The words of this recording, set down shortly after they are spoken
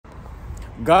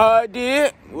God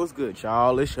did. What's good,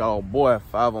 y'all? It's y'all boy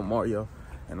 5 on Mario,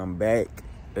 and I'm back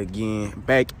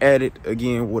at it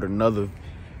again with another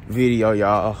video,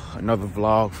 y'all. Another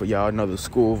vlog for y'all, another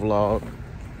school vlog.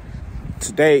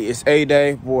 Today is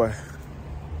A-Day, boy.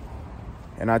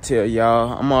 And I tell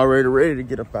y'all, I'm already ready to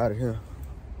get up out of here.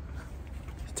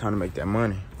 It's time to make that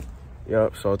money.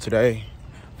 Yep, so today,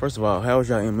 first of all, how was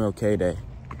y'all MLK Day?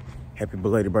 Happy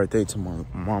belated birthday to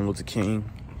Martin Luther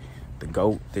King, the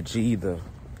GOAT, the G, the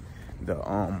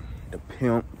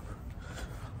pimp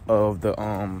of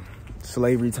the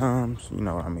slavery times, you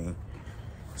know what I mean?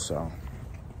 So,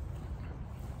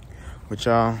 but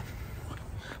y'all,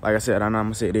 like I said, I know I'm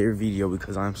gonna say it every video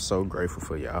because I'm so grateful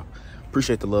for y'all.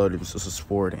 Appreciate the love, the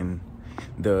support, and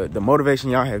the motivation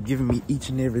y'all have given me each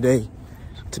and every day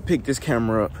to pick this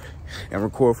camera up and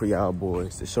record for y'all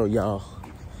boys, to show y'all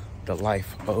the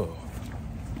life of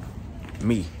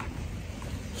me.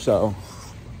 So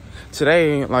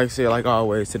today, like I said, like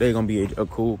always, today gonna be a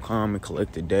cool, calm, and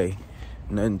collected day.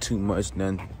 Nothing too much,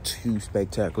 nothing too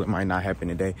spectacular. It might not happen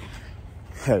today.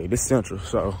 Hey, this Central,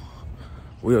 so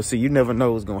we'll see. You never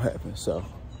know what's gonna happen. So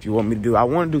if you want me to do, I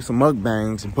want to do some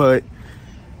mukbangs, but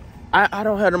I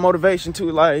don't have the motivation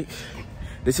to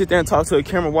to sit there and talk to a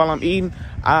camera while I'm eating.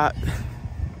 I'm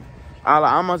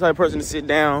the type of person to sit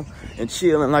down and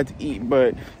chill and like to eat,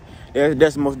 but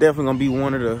that's most definitely gonna be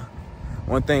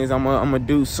one things I'm gonna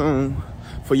do soon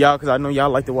for y'all, because I know y'all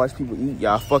like to watch people eat.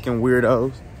 Y'all fucking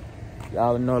weirdos.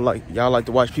 Y'all know y'all like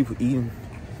to watch people eating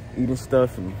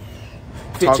stuff and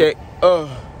fit check.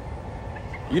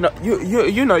 You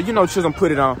know Chisholm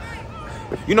put it on.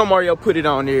 You know Mario put it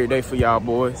on every day for y'all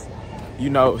boys. You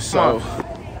know, so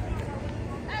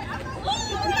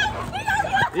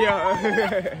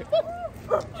yeah.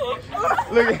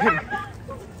 Look at him.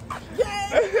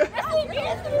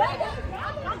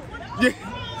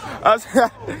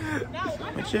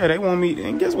 Yeah, they want me,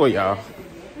 and guess what, y'all?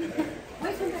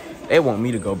 They want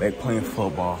me to go back playing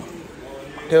football.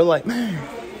 They're like, man,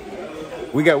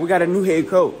 we got a new head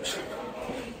coach,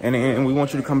 and we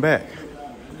want you to come back.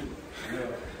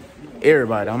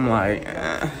 Everybody, I'm like,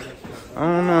 I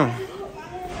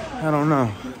don't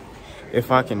know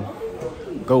if I can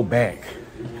go back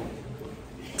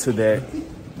to that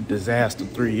disaster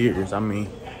 3 years. I mean,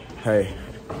 hey,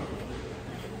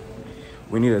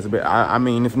 we need us a bit. I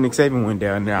mean, if Nick Saban went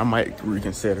down there, I might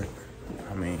reconsider.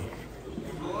 I mean,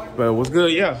 but what's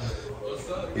good? Yeah,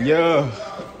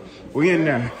 we in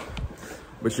there.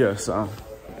 But yeah, so,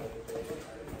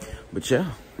 but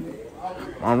yeah,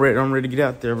 I'm ready to get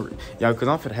out there, y'all, because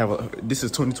I'm finna have this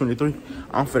is 2023.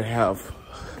 I'm finna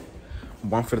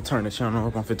turn the channel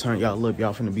up. I'm finna turn y'all up.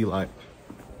 Y'all finna be like,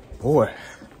 boy,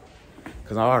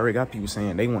 because I already got people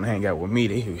saying they want to hang out with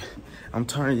me. I'm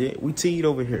turning it. We teed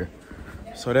over here.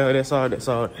 So that's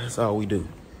all we do.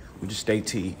 We just stay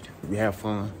teed. We have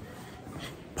fun,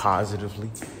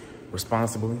 positively,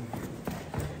 responsibly,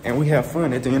 and we have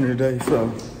fun at the end of the day.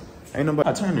 So ain't nobody.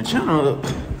 I turn the channel up.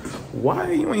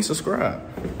 Why you ain't subscribed?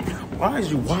 Why is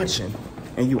you watching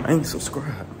and you ain't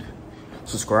subscribed?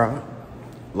 Subscribe,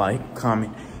 like,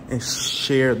 comment, and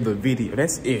share the video.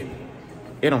 That's it.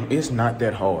 It's not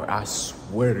that hard. I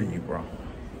swear to you, bro.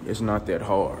 It's not that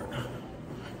hard.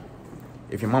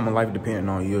 If your mama life depending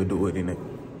on you, you'll do it in a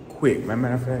quick.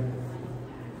 Matter of fact,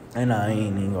 and I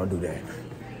ain't even gonna do that.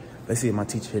 Let's see if my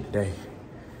teacher here today.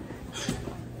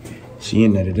 She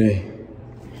in there today.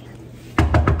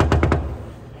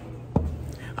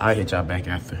 I'll hit y'all back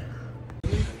after.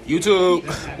 YouTube,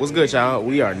 what's good, y'all?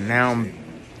 We are now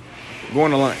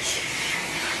going to lunch.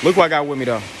 Look what I got with me,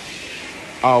 though.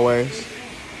 Always.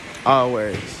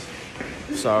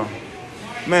 So,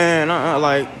 man,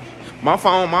 like, my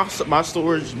phone, my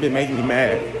storage been making me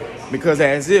mad, because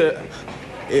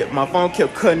my phone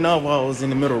kept cutting off while I was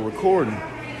in the middle of recording,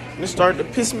 and it started to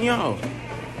piss me off.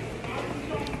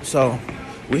 So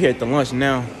we here at the lunch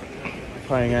now.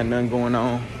 Probably ain't got nothing going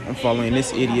on. I'm following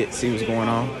this idiot, see what's going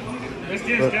on.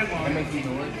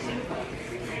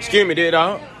 Excuse me, dear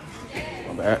dog.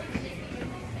 My bad.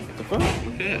 What the fuck?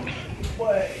 Look at that.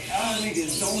 But y'all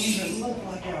niggas don't even look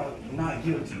like y'all not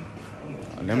guilty.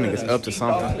 Them niggas up to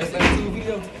something. Let's make a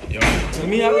video. Yo.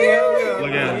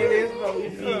 Look at him.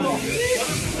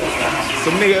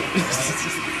 Some nigga.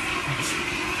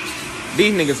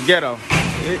 These niggas ghetto.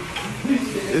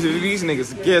 These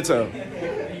niggas ghetto.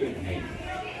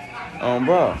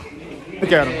 Bro.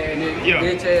 Look at him. Yeah.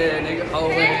 Bitch ass nigga.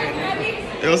 Old ass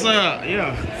nigga. Yo, what's up?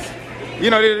 Yeah. You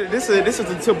know, this is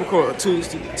the typical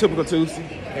Tuesday.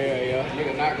 Hell yeah.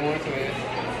 Nigga not going to class.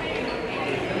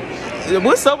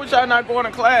 What's up with y'all not going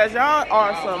to class? Y'all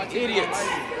are some idiots.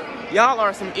 Y'all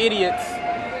are some idiots.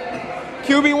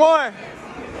 QB1.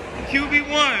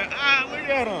 QB1. Ah, look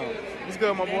at him. What's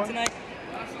good, my boy? Tonight?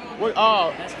 What?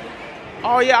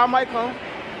 Oh yeah, I might come.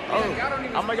 Oh,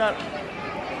 I might got.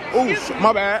 Oh,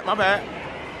 my bad, my bad.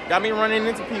 Got me running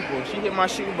into people. She hit my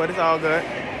shoe, but it's all good.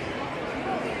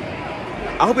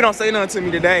 I hope you don't say nothing to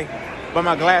me today. But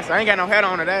my glass, I ain't got no hat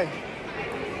on today.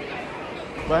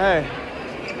 But hey.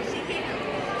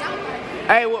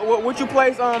 Hey, what you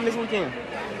place this weekend?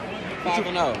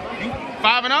 5-0.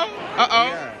 5-0?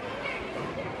 Uh-oh.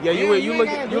 Yeah, you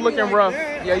looking rough.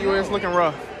 Yeah, you is looking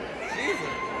rough.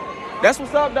 That's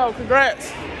what's up though.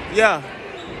 Congrats. Yeah.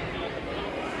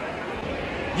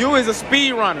 You is a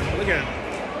speed runner. Look at him.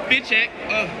 Fit check.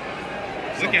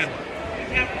 Look at him.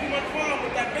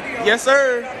 Yes,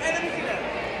 sir.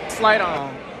 Slight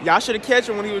on. Y'all should have catch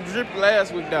him when he was drippy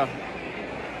last week though.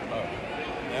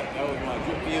 That was my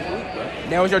drippiest week, bro.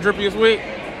 That was your drippiest week?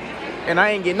 And I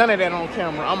ain't get none of that on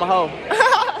camera. I'm a hoe.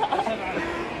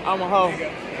 I'm a hoe.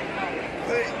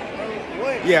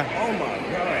 What? Yeah. Oh my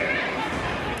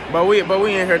god. But we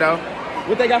in here though.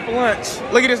 What they got for lunch?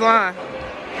 Look at this line. Look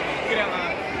at that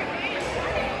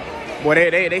line. Boy,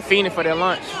 they fiending for their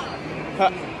lunch.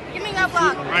 Huh. Give me your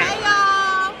block. Right. Hey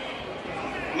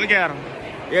y'all. Look at them.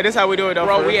 Yeah, this how we do it though.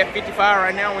 Bro, we at 55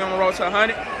 right now. We on the road to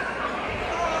 100.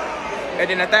 And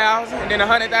then 1,000, and then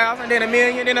 100,000, then 1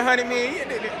 million, then 100 million.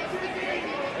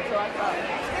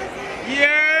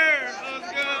 Yeah,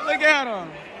 let's go. Look at them.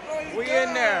 We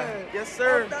in there. Yes,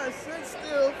 sir.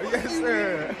 Yes,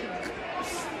 sir.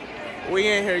 We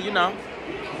in here, you know.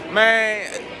 Man,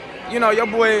 you know, your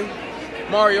boy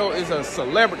Mario is a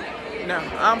celebrity. Now,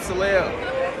 I'm celeb.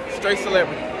 Straight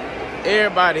celebrity.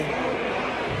 Everybody.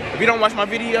 If you don't watch my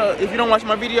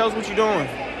videos, what you doing?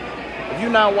 If you're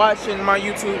not watching my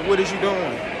YouTube, what is you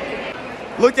doing?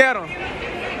 Look at him.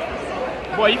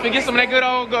 Boy, you can get some of that good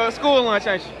old school lunch,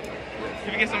 ain't you?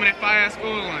 You can get some of that fire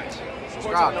school lunch.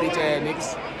 Subscribe, bitch ass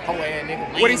niggas. Hoe ass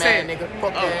nigga. What he said? Nigga.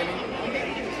 Fuck ass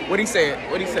nigga. What he said?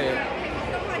 What he said?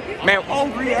 Man,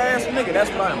 Hungry ass nigga. That's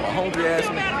what I'm a hungry ass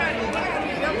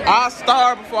nigga. I'll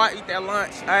starve before I eat that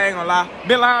lunch. I ain't gonna lie.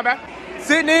 Been lying back.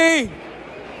 Sydney!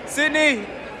 Sydney!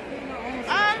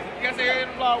 You gotta say hey in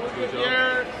the vlog. What's good,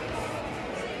 yeah?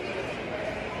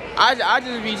 I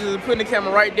just be putting the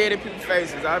camera right there in people's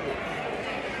faces.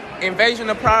 Invasion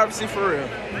of privacy for real.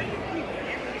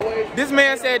 This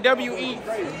man said WE.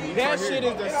 That shit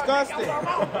is disgusting.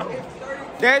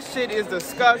 That shit is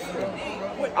disgusting.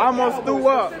 I almost threw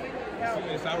up.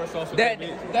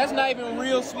 That's not even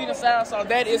real sweet and sour sauce.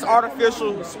 That is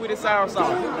artificial sweet and sour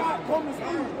sauce.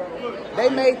 They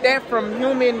made that from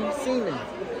human semen.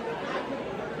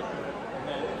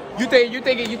 You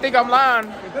think I'm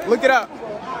lying? Look it up.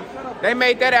 They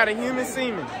made that out of human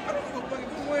semen.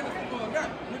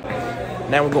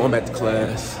 Now we're going back to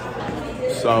class.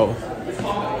 So,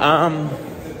 I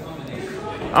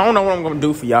don't know what I'm gonna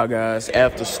do for y'all guys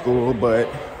after school, but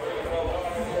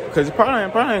cause it probably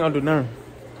ain't gonna do nothing,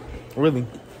 really.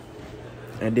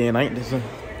 And then I ain't just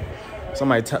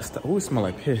somebody who smell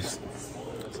like piss.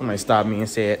 Somebody stopped me and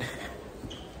said,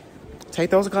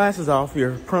 "Take those glasses off.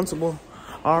 Your principal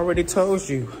already told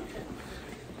you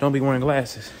don't be wearing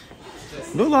glasses."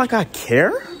 Look like I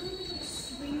care?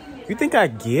 You think I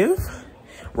give?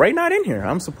 Ray not in here.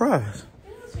 I'm surprised.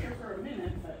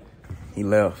 He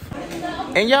left.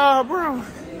 And y'all, bro,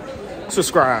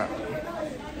 subscribe.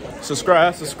 Look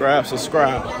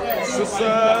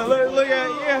at,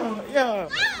 yeah.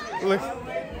 Look.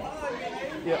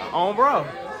 Yeah, on bro.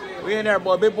 We in there,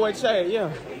 boy. Big boy Che, yeah.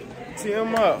 Tee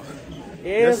him up.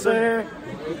 Yes, sir.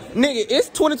 Nigga, it's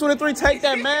 2023. Take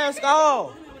that mask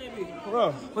off.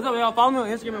 Bro. What's up, y'all? Follow me on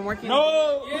Instagram and working.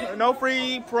 No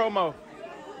free promo.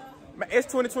 It's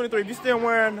 2023. If you still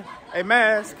wearing a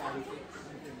mask,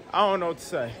 I don't know what to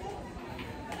say.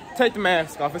 Take the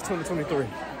mask off. It's 2023.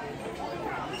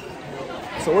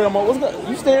 So what's good?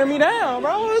 You staring me down,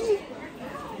 bro?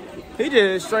 He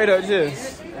just straight up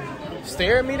just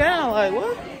staring me down. Like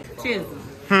what? Chisholm.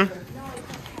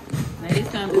 Ladies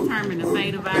gonna determine the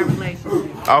fate of our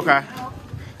relationship. Okay.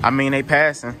 I mean, they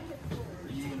passing.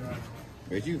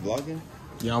 Are you vlogging?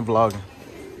 Yeah, I'm vlogging.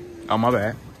 Oh, my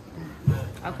bad.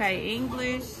 Okay,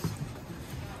 English.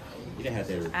 You didn't have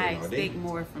to record I all day. expect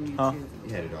more from you, Huh? Chisholm.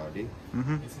 You had it all day.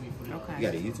 Okay. You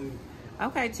got a YouTube?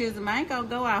 Okay, Chisholm, I ain't gonna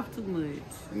go off too much.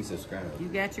 Let me subscribe. You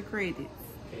got your credit,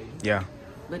 Yeah,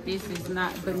 but this is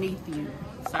not beneath you.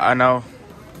 So, I know.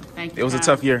 thank you. It was a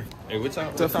kindly. tough year. Hey, what's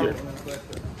up? Tough year.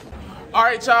 All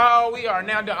right, y'all. We are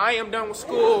now done. I am done with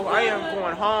school. I am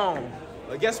going home.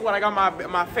 But guess what? I got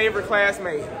my favorite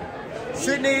classmate,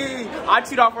 Sydney. I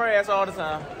cheat off her ass all the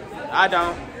time. I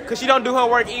don't, cause she don't do her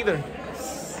work either.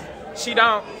 She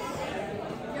don't.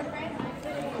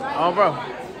 Oh, bro.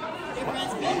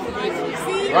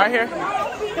 Right here.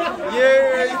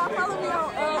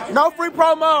 Yeah. No free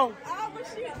promo.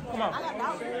 Come on.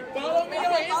 Follow me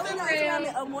on Instagram.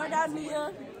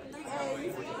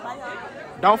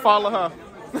 Don't follow her.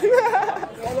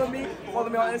 Follow me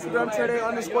on Instagram, Trey___.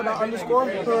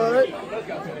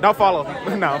 Don't follow.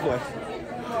 No, I'm playing.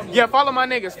 Yeah, follow my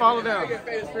niggas. Follow them.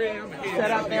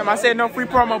 Shout out them. I said no free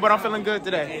promo, but I'm feeling good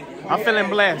today. I'm feeling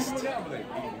blessed.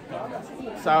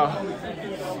 So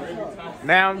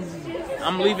now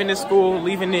I'm leaving this school,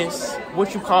 leaving this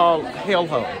what you call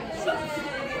hellhole,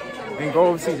 and go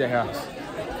over to CJ house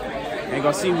and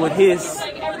go see what his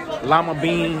llama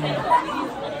bean.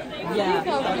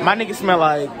 Yeah. My nigga smell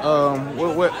like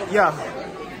what? Yeah.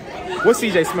 What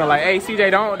CJ smell like? Hey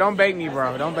CJ, don't bake me,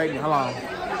 bro. Don't bake me. Hold on.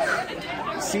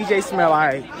 CJ smell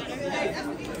like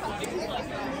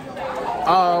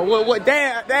what?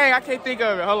 Dang, I can't think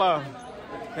of it. Hold on.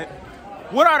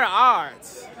 What are the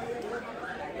odds?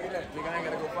 Nigga, I ain't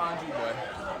gotta go find you, boy.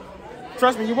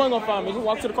 Trust me, you weren't gonna find me. Just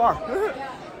walk to the car.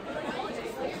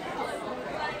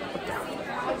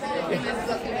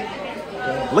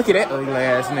 Look at that ugly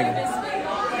ass nigga.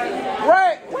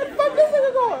 Right, where the fuck this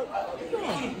nigga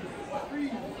going?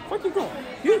 Fuck you going?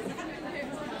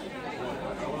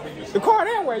 The car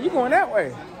that way. You going that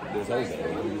way?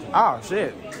 Oh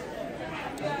shit.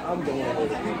 I'm going with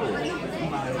people.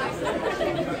 I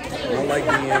don't like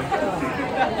being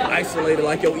isolated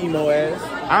like your emo ass.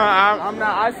 I'm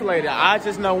not isolated. I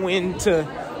just know when to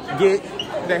get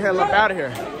the hell up out of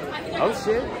here. Oh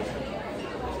shit.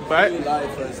 But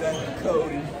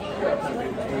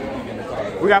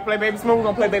we gotta play Baby Smooth. We're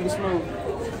gonna play Baby Smooth.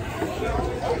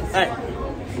 Hey,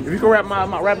 if you can rap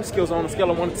my rapping skills on a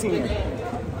scale of 1 to 10.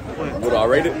 What I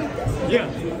rate it? Yeah.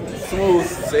 Smooth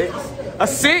 6. A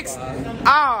 6? Oh,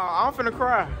 I'm finna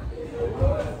cry.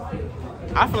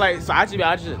 I feel like I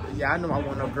know I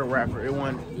wasn't a good rapper. It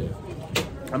wasn't.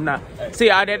 I'm not. See,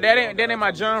 that ain't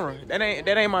my genre. That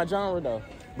ain't my genre though.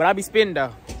 But I be spitting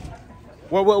though.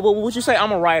 What you say?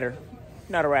 I'm a writer,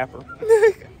 not a rapper.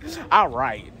 I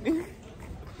write.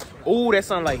 Ooh, that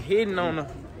sound like hitting on the.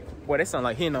 Boy, that sound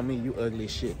like hitting on me. You ugly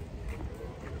shit.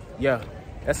 Yeah,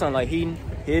 that sound like hitting.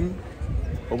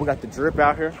 But we got the drip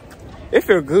out here. It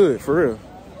feel good for real.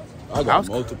 I got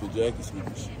multiple jacket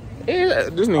sneakers. Yeah,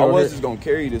 this nigga. I was just gonna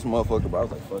carry this motherfucker, but I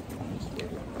was like, fuck it.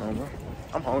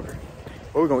 I'm hungry.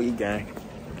 What we gonna eat, gang?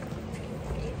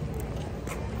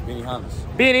 Benihana's.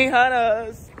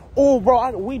 Benihana's. Oh,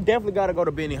 bro, we definitely gotta go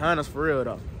to Benihana's for real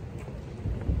though.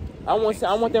 I want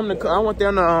them to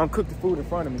cook the food in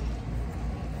front of me.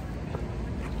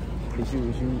 Is you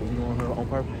on her on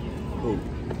purpose? Who?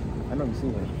 I know you see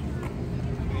her.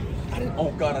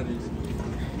 Oh God, I did.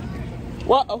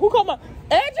 What? Who called my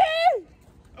Angie?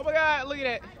 Oh my God! Look at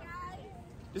that.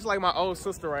 Just like my old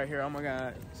sister right here. Oh my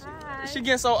God. She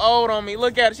getting so old on me.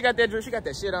 Look at her. She got that drip. She got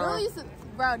that shit on.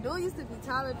 Dude used to be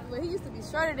taller. Well, he used to be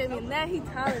shorter than me. Now he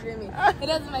taller than me. It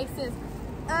doesn't make sense.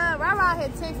 Rara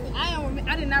had texted me.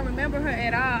 I did not remember her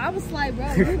at all. I was like,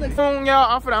 bro, you look. Y'all,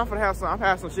 I'm finna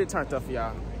have some shit turned up for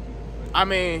y'all. I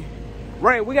mean,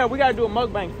 right? We gotta do a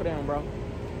mukbang for them, bro.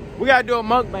 We gotta do a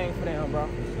mukbang for them, bro.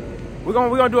 We're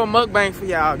gonna do a mukbang for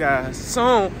y'all guys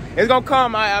soon. It's gonna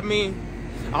come. I mean,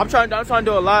 I'm trying to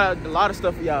do a lot of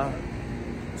stuff for y'all.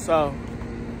 So,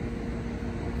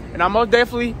 and I most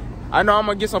definitely, I know I'm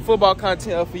gonna get some football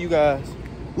content up for you guys.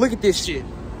 Look at this shit.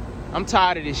 I'm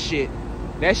tired of this shit.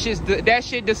 That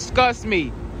shit disgusts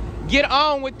me. Get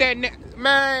on with that,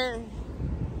 man.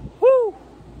 Woo.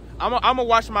 I'm gonna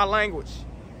watch my language.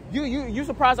 You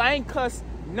surprised I ain't cussed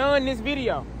none in this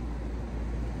video?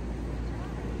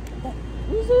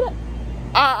 You see that?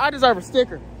 I deserve a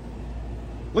sticker.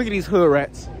 Look at these hood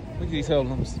rats. Look at these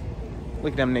hoodlums.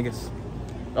 Look at them niggas.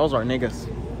 Those are niggas.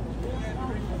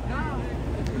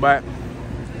 But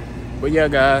yeah,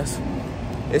 guys.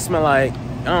 It smell like,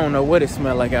 I don't know what it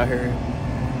smell like out here.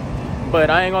 But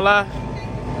I ain't gonna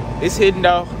lie. It's hidden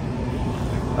though.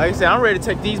 Like I said, I'm ready to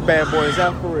take these bad boys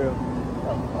out for real.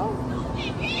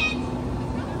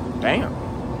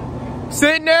 Damn.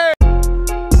 Sitting there.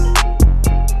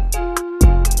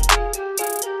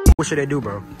 What should they do,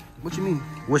 bro? What you mean?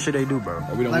 What should they do, bro?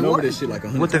 We don't Like know what? this shit like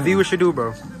 100 What the viewers should do,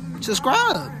 bro?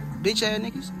 Subscribe, bitch ass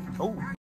niggas. Oh.